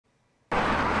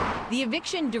The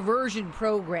Eviction Diversion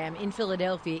Program in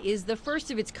Philadelphia is the first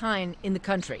of its kind in the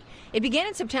country. It began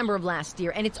in September of last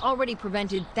year, and it's already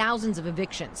prevented thousands of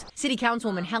evictions. City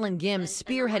Councilwoman Helen Gims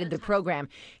spearheaded the program.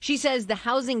 She says the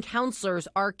housing counselors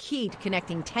are key to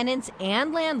connecting tenants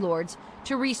and landlords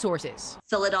to resources.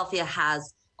 Philadelphia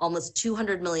has almost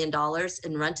 $200 million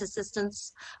in rent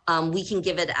assistance. We can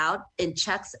give it out in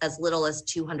checks as little as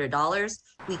 $200.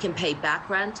 We can pay back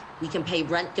rent. We can pay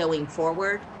rent going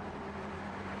forward.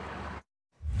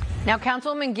 Now,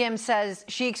 Councilwoman Gims says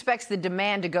she expects the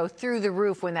demand to go through the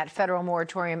roof when that federal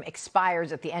moratorium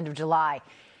expires at the end of July.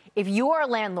 If you are a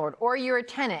landlord or you're a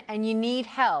tenant and you need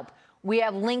help, we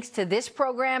have links to this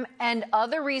program and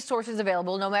other resources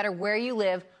available no matter where you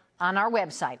live on our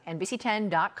website,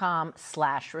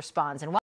 NBC10.com/response.